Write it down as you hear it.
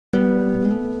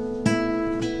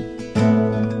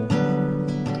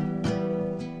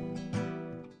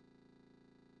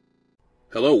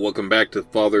Hello, welcome back to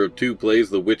FatherofTwo Plays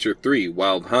The Witcher 3,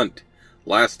 Wild Hunt.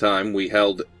 Last time we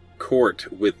held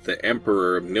court with the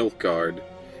Emperor of Nilfgaard,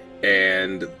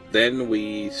 and then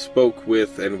we spoke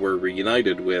with and were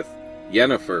reunited with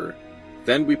Yennefer.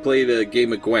 Then we played a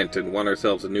game of Gwent and won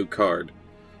ourselves a new card.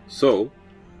 So,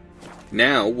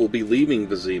 now we'll be leaving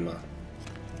Vizima.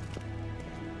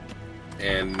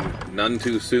 And none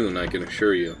too soon, I can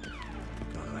assure you.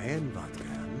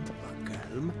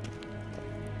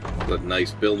 A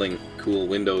nice building, cool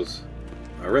windows.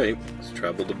 Alright, let's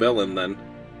travel to Velen then.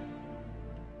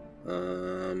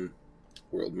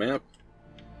 World map.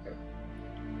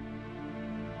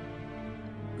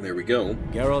 There we go.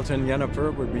 Geralt and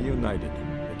Yennefer were reunited,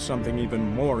 but something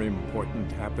even more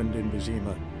important happened in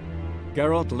Vizima.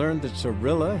 Geralt learned that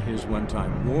Cirilla, his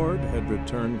one-time ward, had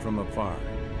returned from afar,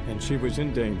 and she was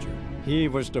in danger. He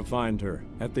was to find her,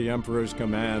 at the Emperor's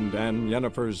command and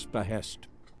Yennefer's behest.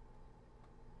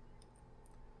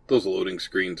 Those loading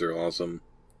screens are awesome.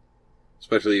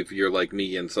 Especially if you're like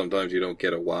me and sometimes you don't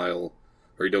get a while,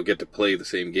 or you don't get to play the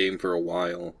same game for a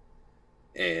while,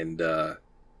 and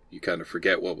you kind of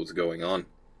forget what was going on.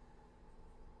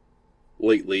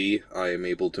 Lately, I am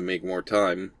able to make more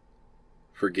time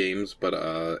for games, but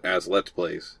as Let's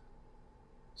Plays.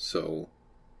 So,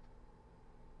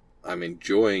 I'm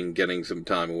enjoying getting some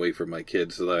time away from my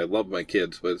kids, so that I love my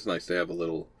kids, but it's nice to have a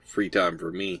little free time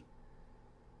for me.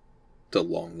 It's a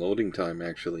long loading time,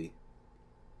 actually.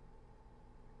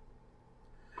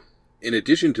 In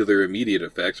addition to their immediate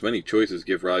effects, many choices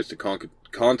give rise to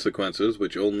consequences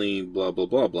which only blah blah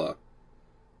blah blah.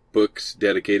 Books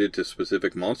dedicated to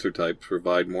specific monster types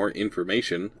provide more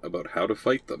information about how to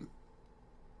fight them.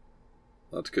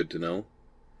 That's good to know.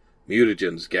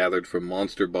 Mutagens gathered from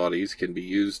monster bodies can be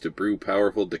used to brew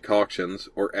powerful decoctions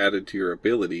or added to your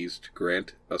abilities to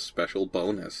grant a special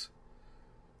bonus.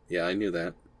 Yeah, I knew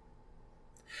that.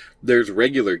 There's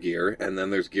regular gear, and then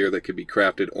there's gear that can be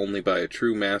crafted only by a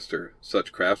true master.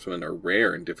 Such craftsmen are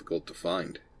rare and difficult to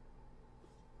find.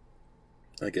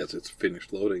 I guess it's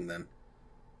finished loading then.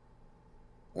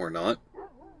 Or not.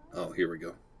 Oh, here we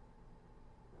go.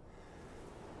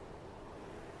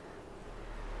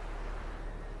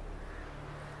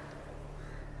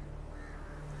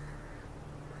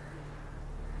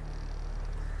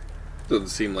 Doesn't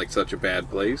seem like such a bad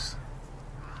place.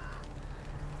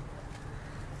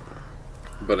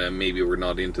 But maybe we're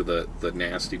not into the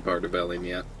nasty part of Velen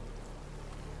yet.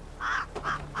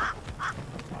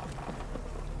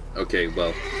 Okay,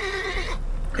 well,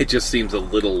 it just seems a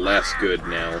little less good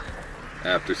now,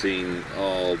 after seeing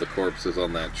all the corpses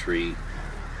on that tree.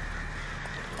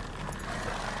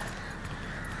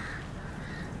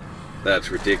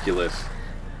 That's ridiculous.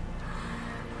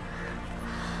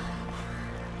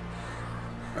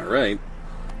 Alright.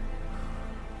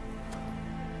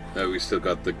 Oh, we still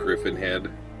got the griffin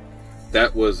head.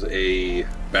 That was a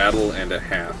battle and a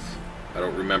half. I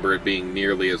don't remember it being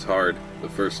nearly as hard the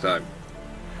first time.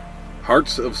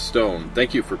 Hearts of Stone.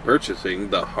 Thank you for purchasing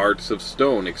the Hearts of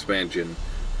Stone expansion.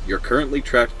 Your currently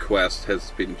tracked quest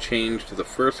has been changed to the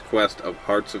first quest of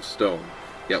Hearts of Stone.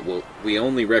 Yet we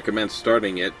only recommend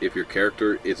starting it if your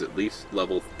character is at least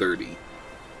level 30.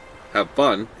 Have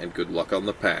fun, and good luck on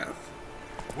the path.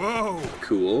 Whoa!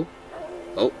 Cool.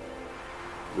 Oh.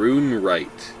 Rune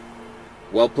Rite.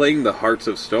 While playing the Hearts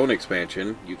of Stone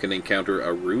expansion, you can encounter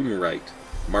a Rune Rite,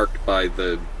 marked by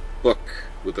the book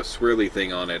with a swirly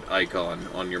thing on it icon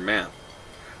on your map.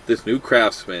 This new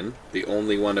craftsman, the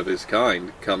only one of his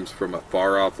kind, comes from a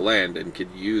far-off land and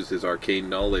can use his arcane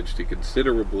knowledge to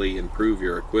considerably improve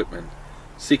your equipment.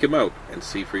 Seek him out and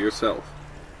see for yourself.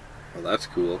 Well, that's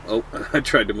cool. Oh, I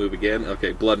tried to move again.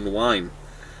 Okay, Blood and Wine.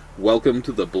 Welcome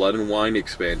to the Blood and Wine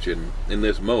expansion. In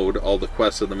this mode, all the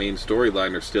quests of the main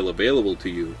storyline are still available to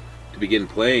you. To begin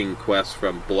playing quests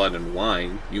from Blood and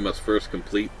Wine, you must first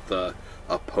complete the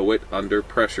A Poet Under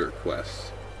Pressure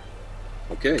quest.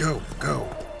 Okay. Go.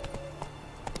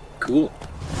 Cool.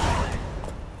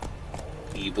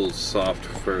 Evil's soft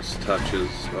first touches.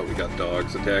 Oh, we got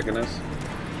dogs attacking us?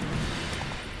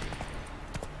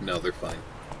 No, they're fine.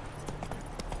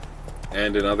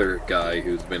 And another guy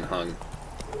who's been hung.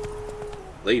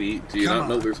 Lady, do you not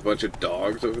know there's a bunch of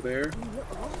dogs over there?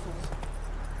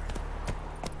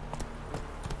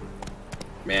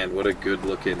 Man, what a good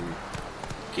looking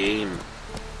game.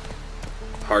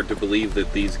 Hard to believe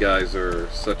that these guys are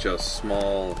such a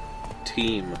small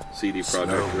team, CD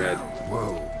Projekt Red.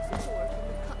 Whoa.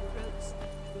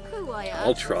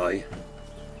 I'll try.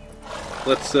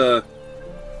 Let's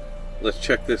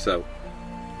check this out.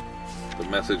 The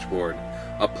message board.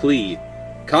 A plea.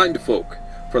 Kind folk.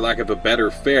 For lack of a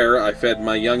better fare, I fed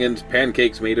my young'uns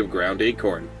pancakes made of ground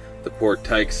acorn. The poor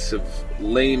tykes have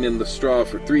lain in the straw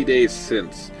for 3 days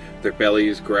since, their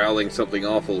bellies growling something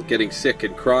awful, getting sick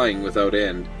and crying without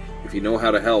end. If you know how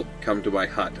to help, come to my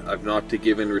hut. I've naught to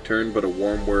give in return but a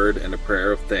warm word and a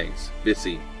prayer of thanks.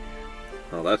 Vissy.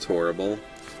 Oh, that's horrible.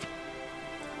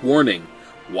 Warning!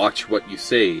 Watch what you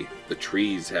say. The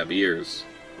trees have ears.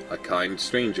 A kind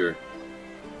stranger.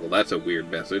 Well, that's a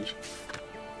weird message.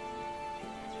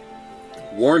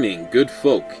 Warning, good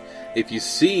folk. If you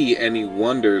see any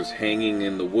wonders hanging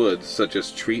in the woods, such as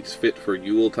treats fit for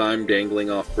Yule time dangling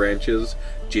off branches,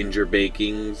 ginger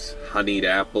bakings, honeyed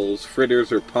apples,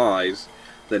 fritters, or pies,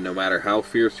 then no matter how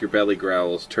fierce your belly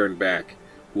growls, turn back.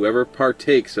 Whoever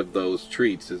partakes of those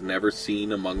treats is never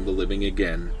seen among the living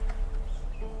again.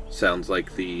 Sounds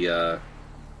like the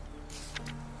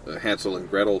Hansel and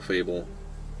Gretel fable.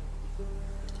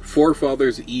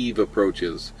 Forefathers' Eve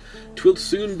approaches. 'Twill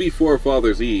soon be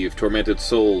Forefathers' Eve, tormented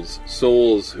souls,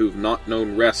 souls who've not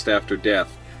known rest after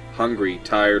death, hungry,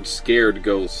 tired, scared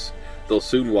ghosts. They'll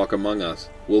soon walk among us.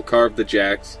 We'll carve the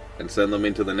jacks and send them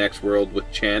into the next world with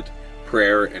chant,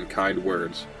 prayer, and kind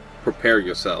words. Prepare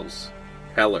yourselves.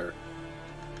 Heller.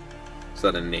 Is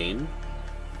that a name?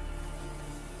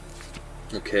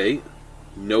 Okay.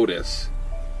 Notice.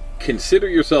 Consider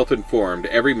yourself informed.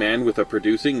 Every man with a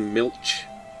producing milch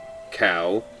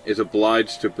cow is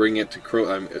obliged to bring it to Crow...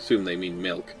 I assume they mean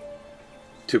milk.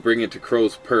 To bring it to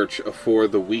Crow's Perch afore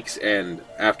the week's end.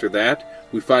 After that,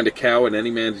 we find a cow in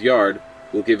any man's yard,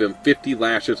 we'll give him 50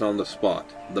 lashes on the spot.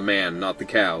 The man, not the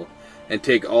cow. And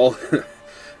take all...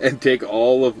 and take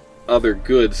all of other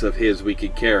goods of his we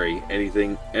could carry.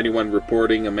 Anyone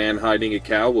reporting a man hiding a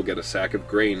cow will get a sack of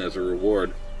grain as a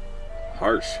reward.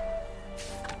 Harsh.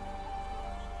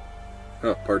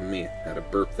 Oh, pardon me, I had a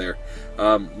burp there.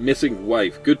 Missing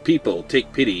wife. Good people,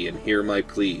 take pity and hear my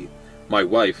plea. My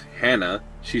wife, Hannah,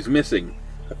 she's missing.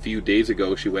 A few days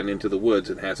ago she went into the woods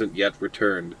and hasn't yet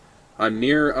returned. I'm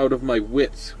near out of my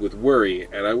wits with worry,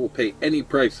 and I will pay any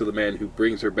price to the man who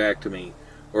brings her back to me,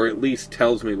 or at least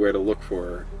tells me where to look for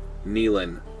her.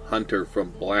 Neelan, hunter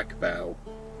from Blackbow.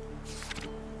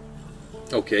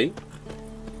 Okay.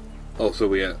 Also,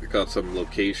 we got some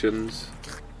locations.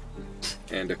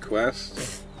 And a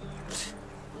quest.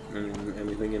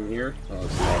 Anything in here? Oh,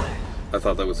 it's not. I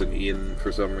thought that was an inn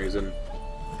for some reason.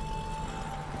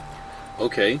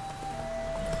 Okay.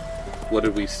 What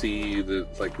did we see?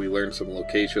 Like, we learned some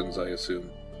locations, I assume.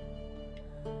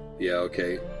 Yeah,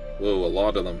 okay. Whoa, a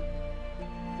lot of them.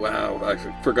 Wow, I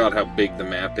forgot how big the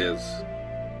map is.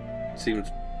 It seems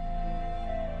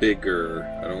bigger.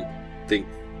 I don't think...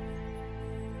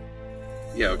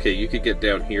 Yeah, okay, you could get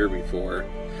down here before.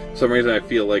 For some reason I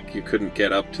feel like you couldn't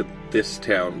get up to this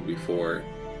town before.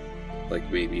 Like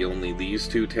maybe only these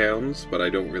two towns, but I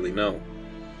don't really know.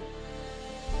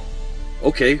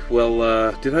 Okay,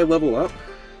 well, did I level up?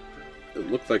 It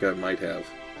looked like I might have.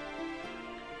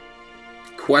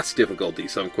 Quest difficulty.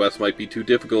 Some quests might be too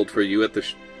difficult for you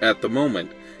at the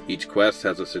moment. Each quest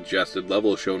has a suggested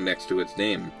level shown next to its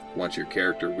name. Once your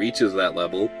character reaches that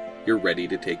level, you're ready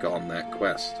to take on that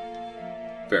quest.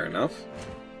 Fair enough.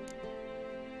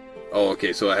 Oh,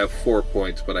 okay, so I have 4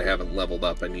 points, but I haven't leveled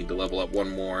up. I need to level up one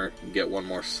more and get one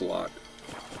more slot.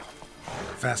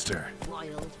 Faster.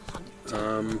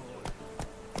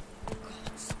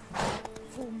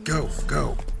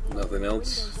 Go. Nothing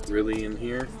else really in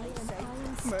here?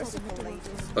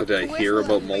 Oh, did I hear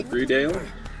about Mulgrydale?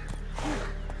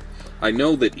 I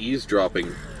know that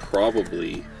eavesdropping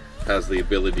probably has the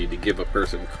ability to give a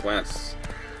person quests.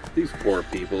 These poor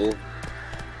people.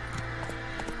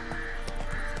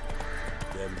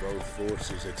 Then both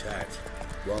forces attacked,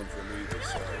 one from either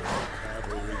side.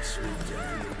 Cavalry swooped in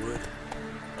from the wood.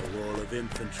 A wall of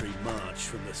infantry marched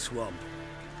from the swamp.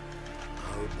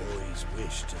 Our boys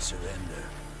wished to surrender,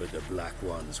 but the Black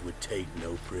Ones would take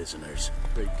no prisoners.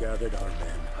 They gathered our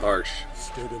men, Harsh.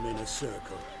 stood them in a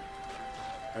circle,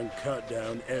 and cut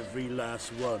down every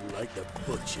last one like the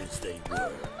butchers they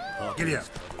were. Giddy up.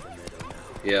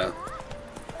 Yeah.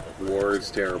 War is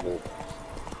terrible.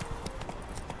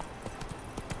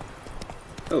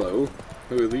 Hello.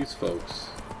 Who are these folks?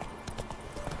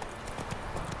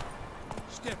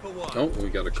 Oh, we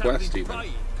got a quest even.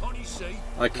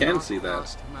 I can see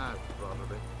that.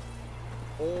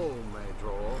 All may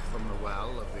draw from the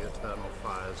well of the eternal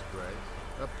fire's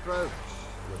grace. Approach,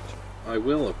 Richard. I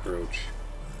will approach.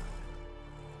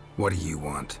 What do you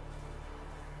want?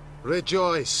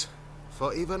 Rejoice,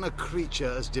 for even a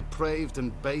creature as depraved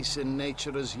and base in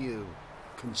nature as you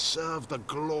can serve the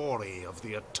glory of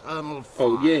the eternal fire.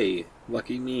 Oh, yay.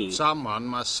 Lucky me. Someone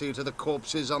must see to the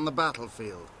corpses on the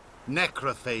battlefield.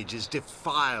 Necrophages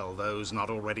defile those not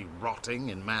already rotting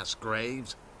in mass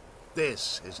graves.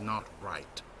 This is not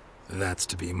right. That's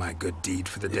to be my good deed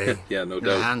for the day. Yeah, no A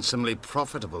doubt. handsomely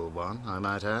profitable one, I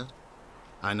might add.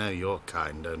 I know your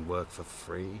kind don't work for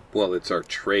free. Well, it's our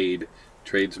trade.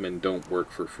 Tradesmen don't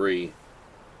work for free.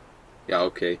 Yeah,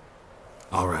 okay.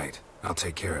 All right, I'll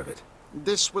take care of it.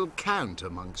 This will count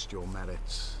amongst your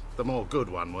merits. The more good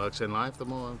one works in life, the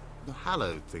more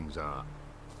hallowed things are.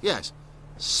 Yes,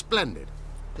 splendid.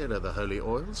 Here are the holy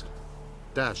oils.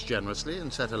 Dash generously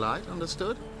and set alight,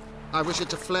 understood? I wish it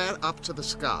to flare up to the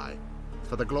sky,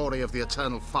 for the glory of the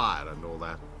eternal fire and all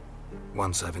that.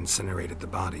 Once I've incinerated the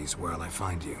bodies, where'll I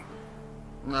find you?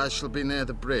 I shall be near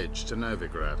the bridge to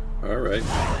Novigrad. Alright.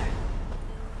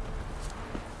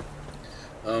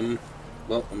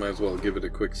 Well, I might as well give it a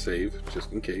quick save,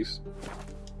 just in case.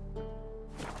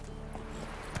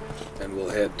 And we'll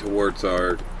head towards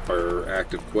our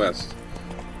active quest.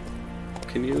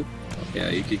 Can you? Yeah,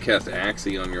 you can cast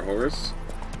Axii on your horse.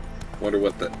 Wonder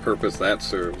what purpose that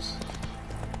serves.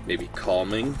 Maybe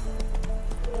calming?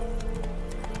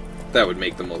 That would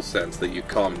make the most sense, that you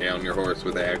calm down your horse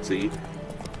with Axii.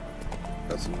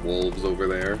 Got some wolves over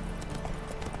there.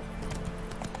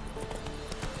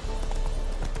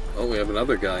 Oh, we have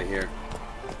another guy here.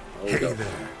 Oh, Hey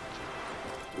there.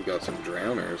 We got some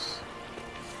drowners.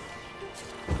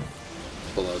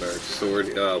 Pull out our sword.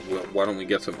 Why don't we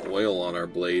get some oil on our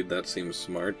blade? That seems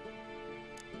smart.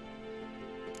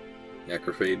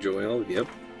 Necrophage oil, yep.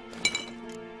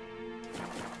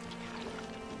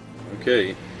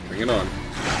 Okay, bring it on.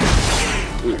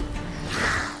 Ooh.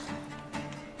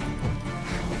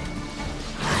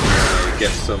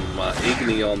 Get some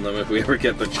agony on them if we ever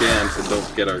get the chance, and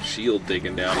don't get our shield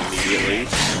taken down immediately.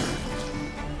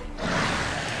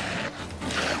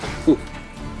 Whew.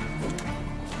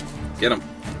 Get him.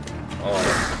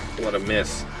 Oh, what a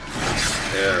miss.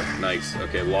 There, nice.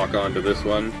 Okay, lock on to this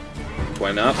one.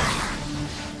 Why not?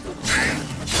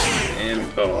 And,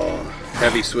 oh,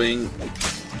 heavy swing.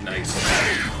 Nice.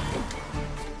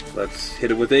 Let's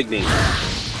hit it with Igni.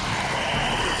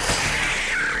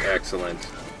 Excellent.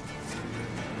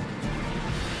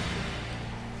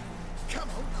 Come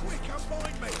on, quick,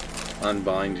 unbind me.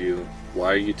 Unbind you.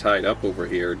 Why are you tied up over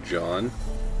here, John?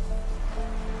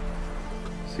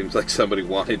 Seems like somebody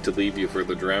wanted to leave you for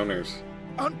the drowners.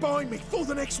 Unbind me before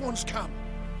the next ones come.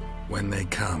 When they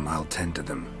come, I'll tend to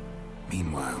them.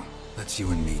 Meanwhile, let's you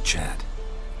and me chat.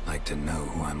 Like to know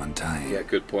who I'm untying. Yeah,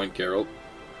 good point, Geralt.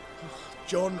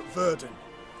 John Verdon.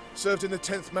 Served in the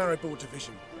 10th Maribor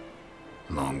Division.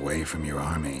 Long way from your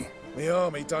army. The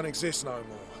army don't exist no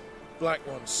more. Black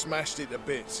One smashed it to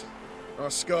bits. I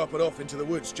scarpered off into the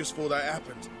woods just before that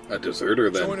happened. A deserter,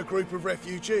 then. Joined a group of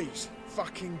refugees.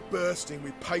 Fucking bursting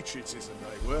with patriotism,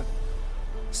 they were.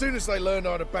 As soon as they learned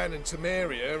I'd abandoned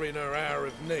Temeria in her hour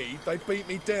of need, they beat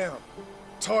me down.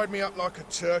 Tied me up like a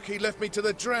turkey, left me to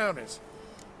the drowners.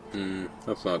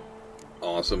 That's not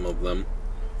awesome of them.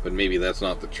 But maybe that's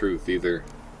not the truth, either.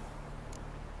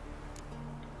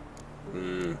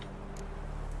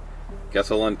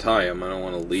 Guess I'll untie him. I don't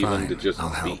want to leave him to just I'll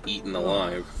be help. eaten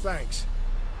alive. Thanks.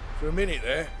 For a minute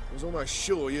there, I was almost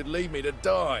sure you'd leave me to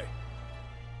die.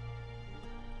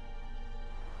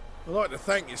 I'd like to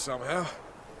thank you somehow,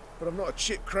 but I've not a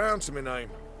chip crown to my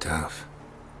name. Tough.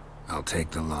 I'll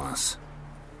take the loss.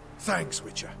 Thanks,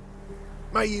 Witcher.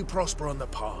 May you prosper on the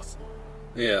path.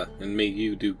 Yeah, and may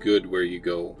you do good where you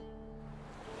go.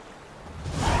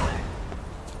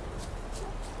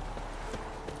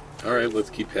 Alright, let's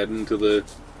keep heading to the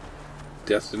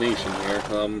destination here.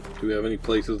 Do we have any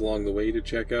places along the way to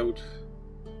check out?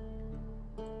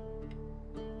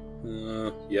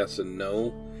 Yes and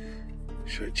no.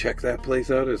 Should I check that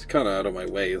place out? It's kind of out of my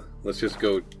way. Let's just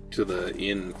go to the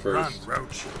inn first. Run,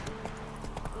 Roach.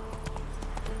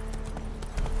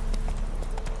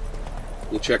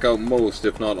 We'll check out most,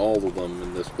 if not all of them,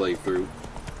 in this playthrough.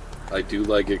 I do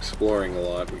like exploring a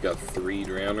lot. We got 3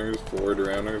 drowners, 4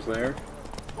 drowners there.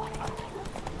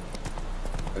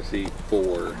 I see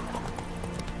 4.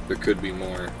 There could be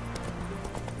more.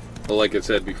 But like I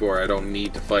said before, I don't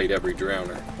need to fight every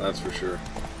drowner. That's for sure.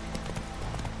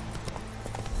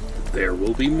 There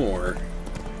will be more.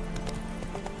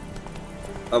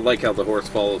 I like how the horse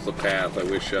follows the path. I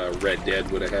wish Red Dead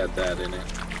would have had that in it.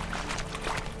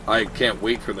 I can't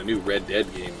wait for the new Red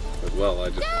Dead game as well.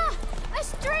 Ah, a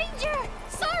stranger!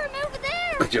 Saw him over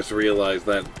there! I just realized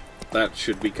that that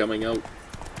should be coming out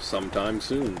sometime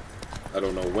soon. I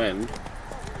don't know when,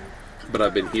 but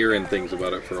I've been hearing things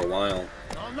about it for a while.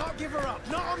 I'll not give her up,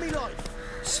 not on me life.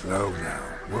 Slow now.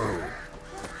 Whoa.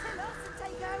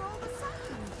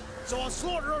 So I'll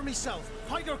slaughter her myself,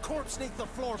 hide her corpse beneath the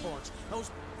floorboards. Those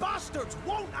bastards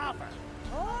won't have her.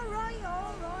 All right,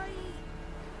 all right.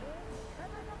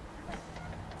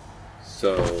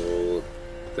 So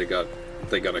they got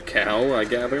a cow, I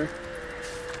gather.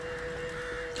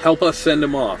 Help us send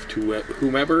him off to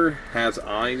whomever has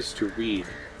eyes to read.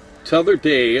 T'other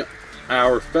day,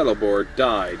 our fellow-board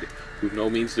died, with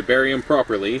no means to bury him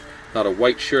properly, not a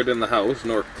white shirt in the house,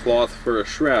 nor cloth for a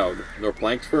shroud, nor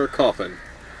planks for a coffin.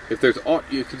 If there's aught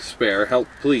you can spare, help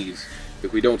please.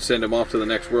 If we don't send him off to the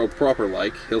next world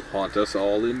proper-like, he'll haunt us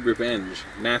all in revenge.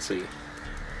 Nasty.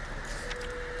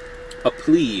 A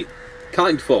plea.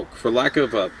 Kind folk, for lack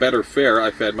of a better fare,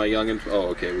 I fed my young'uns... Oh,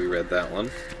 okay, we read that one.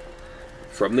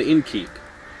 From the innkeep.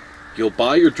 You'll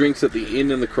buy your drinks at the inn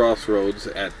in the crossroads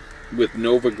with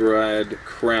Novigrad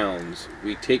crowns.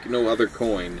 We take no other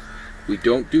coin. We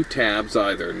don't do tabs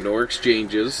either, nor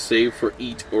exchanges, save for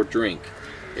eat or drink.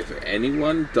 If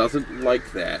anyone doesn't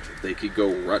like that, they could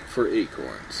go rut for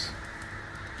acorns.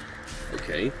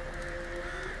 Okay.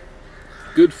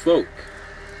 Good folk.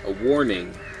 A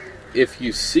warning. If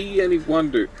you see any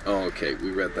wonder... Oh, okay,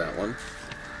 we read that one.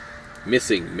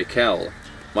 Missing, Mikkel.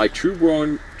 My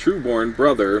trueborn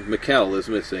brother, Mikkel, is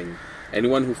missing.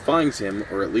 Anyone who finds him,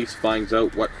 or at least finds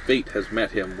out what fate has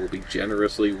met him, will be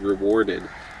generously rewarded.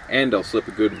 And I'll slip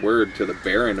a good word to the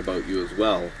Baron about you as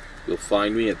well. You'll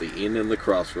find me at the inn in the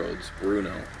crossroads,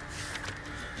 Bruno.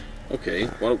 Okay,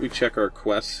 why don't we check our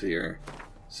quests here.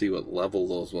 See what level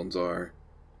those ones are.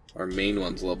 Our main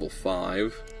one's level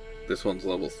 5. This one's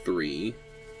level 3.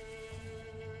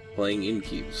 Playing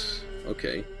innkeeps.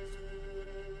 Okay.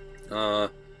 Oh,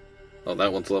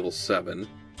 that one's level 7.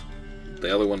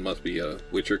 The other one must be a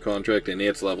Witcher contract, and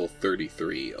it's level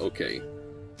 33. Okay.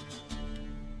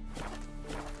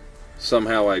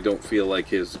 Somehow I don't feel like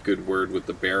his good word with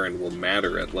the Baron will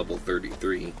matter at level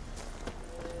 33.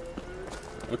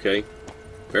 Okay.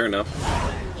 Fair enough.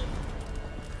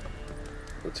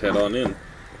 Let's head on in.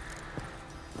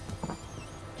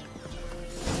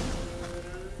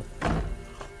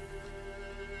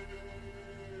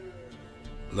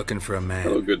 Looking for a man.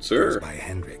 Hello, good sir. Goes by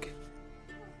Hendrik.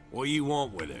 What do you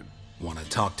want with him? Want to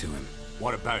talk to him.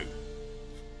 What about?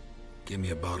 Give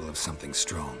me a bottle of something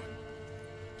strong.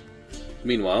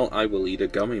 Meanwhile, I will eat a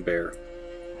gummy bear.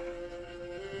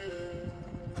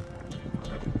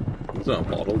 It's not a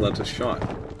bottle, that's a shot.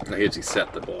 I guess he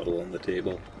set the bottle on the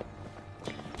table.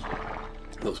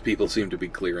 Those people seem to be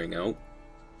clearing out.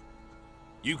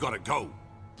 You gotta go.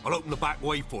 I'll open the back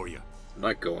way for you. I'm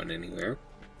not going anywhere.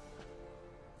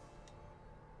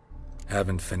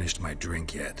 Haven't finished my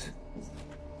drink yet.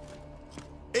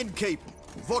 Innkeep,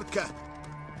 vodka.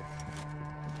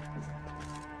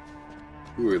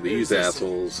 Who are these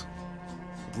assholes?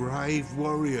 Brave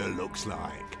warrior, looks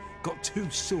like. Got 2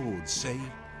 swords, see?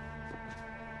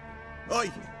 Oi,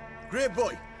 great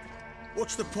boy.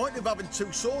 What's the point of having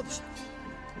 2 swords?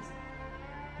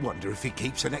 Wonder if he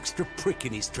keeps an extra prick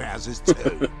in his trousers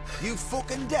too. You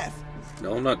fucking deaf?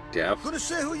 No, I'm not deaf. Gonna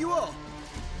say who you are?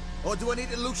 Or do I need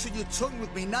to loosen your tongue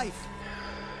with me knife?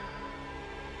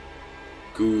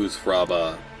 Goose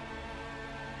Fraba.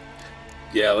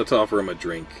 Yeah, let's offer him a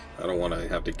drink. I don't want to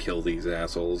have to kill these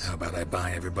assholes. How about I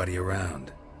buy everybody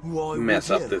around? Why Mess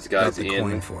would up you? this guy's Got the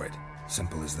coin inn. for it.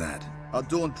 Simple as that. I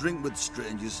don't drink with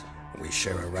strangers. We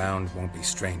share around, won't be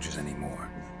strangers anymore.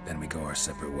 Then we go our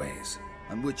separate ways.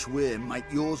 And which way might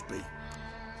yours be?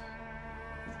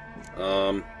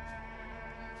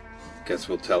 Guess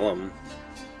we'll tell him.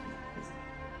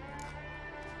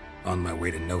 On my way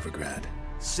to Novigrad.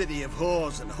 City of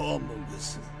whores and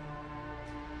whoremongers.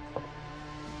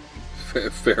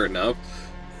 Fair enough.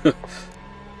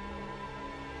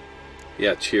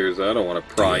 Yeah, cheers. I don't want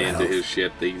to pry To your into health his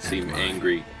shit. They seem mine.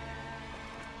 angry.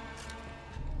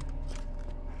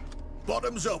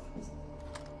 Bottoms up.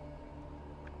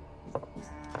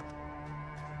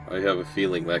 I have a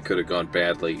feeling that could have gone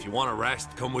badly. If you want a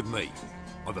rest, come with me.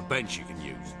 Or the bench you can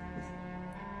use.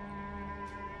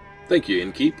 Thank you,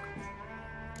 innkeep.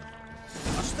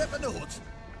 I step in the hut,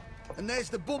 and there's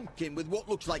the bumpkin with what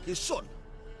looks like his son.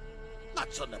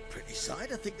 That's on the pretty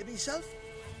side, I think to myself.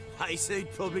 I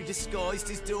said probably disguised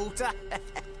his daughter.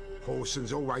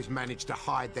 Horsons always manage to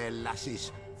hide their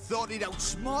lasses. Thought he'd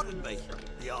outsmarted me,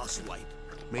 the arsewipe.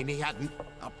 Mean he hadn't.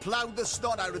 I ploughed the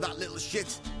snot out of that little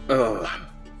shit. Ugh.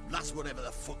 That's whatever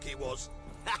the fuck he was.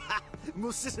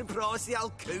 Must have surprised the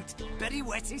old coot. Bet he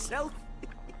wet himself.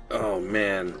 Oh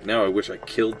man, now I wish I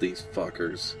killed these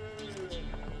fuckers.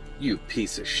 You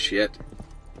piece of shit.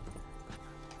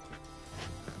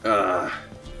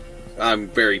 I'm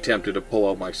very tempted to pull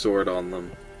out my sword on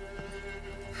them.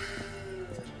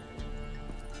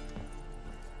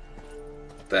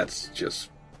 That's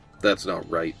not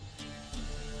right.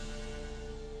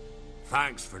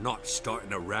 Thanks for not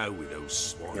starting a row with those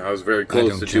swine. I was very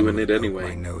close to doing it anyway.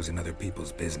 My nose in other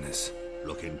people's business.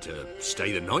 Looking to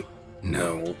stay the night?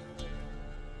 No.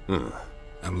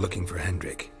 I'm looking for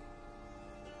Hendrik.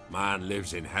 Man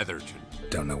lives in Heatherton.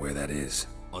 Don't know where that is.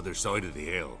 Other side of the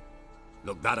hill.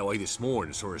 Looked that away this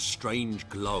morning, saw a strange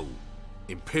glow.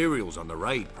 Imperials on the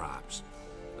raid, perhaps.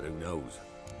 But who knows?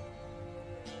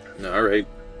 Alright.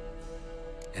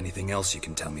 Anything else you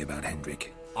can tell me about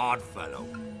Hendrik? Odd fellow.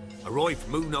 Arrived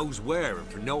from who knows where and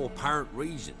for no apparent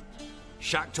reason.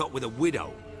 Shacked up with a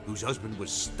widow whose husband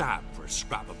was stabbed for a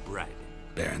scrap of bread.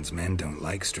 Baron's men don't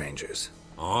like strangers.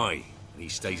 Aye, and he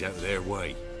stays out of their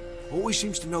way. Always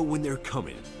seems to know when they're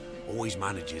coming. Always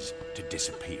manages to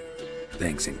disappear.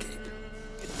 Thanks, Inkeep.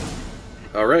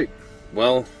 Alright.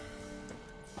 Well,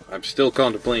 I'm still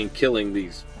contemplating killing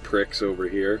these pricks over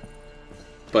here.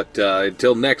 But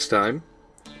until next time,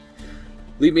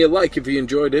 leave me a like if you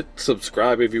enjoyed it,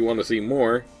 subscribe if you want to see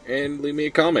more, and leave me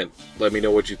a comment. Let me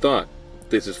know what you thought.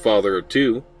 This is Father of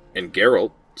Two, and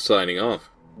Geralt, signing off.